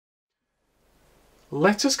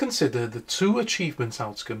Let us consider the two achievement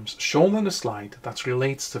outcomes shown on the slide that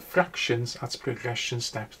relates to fractions at progression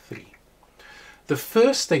step 3. The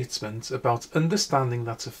first statement about understanding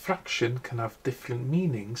that a fraction can have different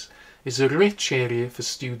meanings is a rich area for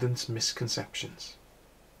students' misconceptions.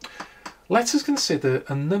 Let us consider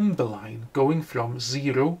a number line going from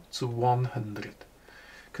 0 to 100.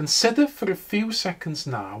 Consider for a few seconds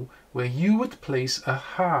now where you would place a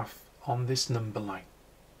half on this number line.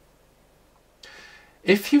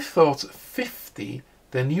 If you thought 50,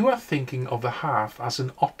 then you are thinking of a half as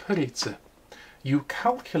an operator. You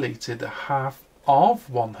calculated a half of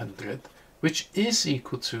 100, which is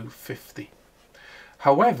equal to 50.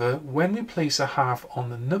 However, when we place a half on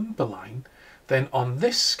the number line, then on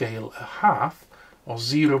this scale a half, or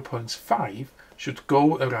 0.5, should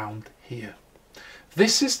go around here.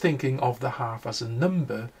 This is thinking of the half as a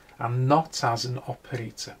number and not as an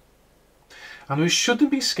operator. And we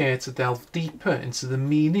shouldn't be scared to delve deeper into the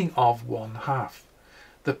meaning of 1/2.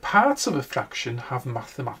 The parts of a fraction have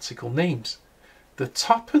mathematical names. The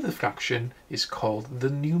top of the fraction is called the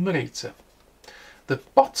numerator. The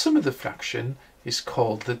bottom of the fraction is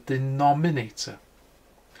called the denominator.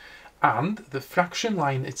 And the fraction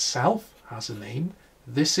line itself has a name.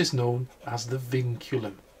 This is known as the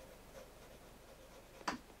vinculum.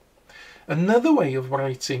 Another way of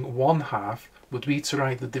writing 1/2 would be to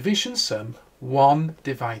write the division sum 1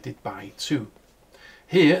 divided by 2.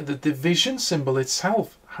 Here the division symbol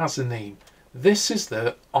itself has a name. This is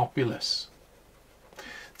the obolus.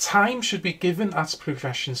 Time should be given at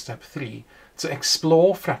progression step 3 to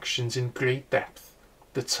explore fractions in great depth,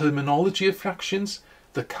 the terminology of fractions,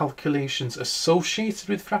 the calculations associated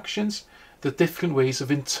with fractions, the different ways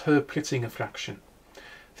of interpreting a fraction.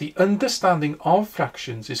 The understanding of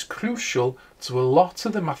fractions is crucial to a lot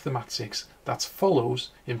of the mathematics that follows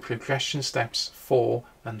in progression steps 4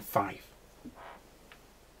 and 5.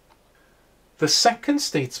 The second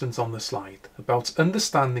statement on the slide about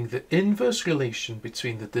understanding the inverse relation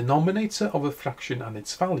between the denominator of a fraction and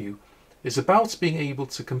its value is about being able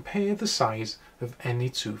to compare the size of any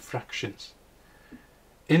two fractions.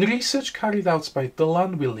 In research carried out by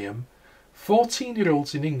Dylan William,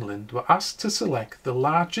 14-year-olds in England were asked to select the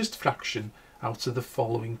largest fraction out of the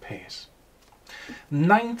following pairs.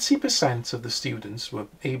 90% of the students were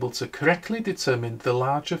able to correctly determine the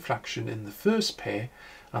larger fraction in the first pair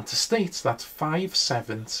and to state that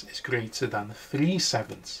 5/7 is greater than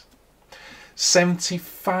 3/7.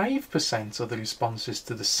 75% of the responses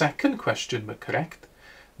to the second question were correct.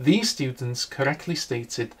 These students correctly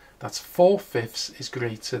stated that 4/5 is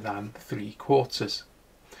greater than 3/4.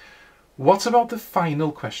 What about the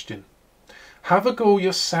final question? Have a go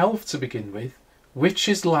yourself to begin with. Which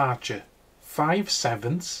is larger,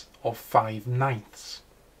 5/7 or 5/9?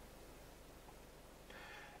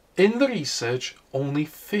 In the research, only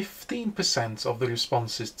 15% of the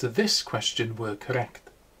responses to this question were correct.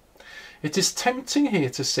 It is tempting here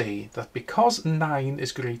to say that because 9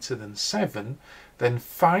 is greater than 7, then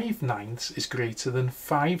 5/9 is greater than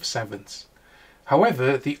 5/7.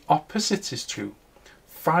 However, the opposite is true.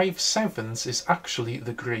 5/7 is actually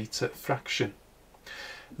the greater fraction.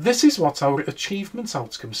 This is what our achievement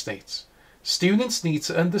outcome states. Students need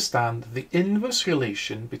to understand the inverse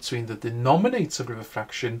relation between the denominator of a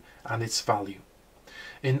fraction and its value.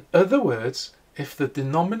 In other words, if the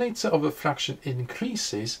denominator of a fraction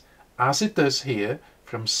increases, as it does here,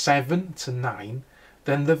 from 7 to 9,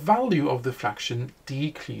 then the value of the fraction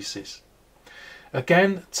decreases.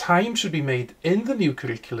 Again, time should be made in the new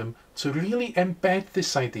curriculum to really embed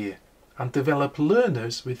this idea and develop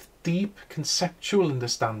learners with deep conceptual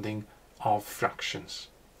understanding of fractions.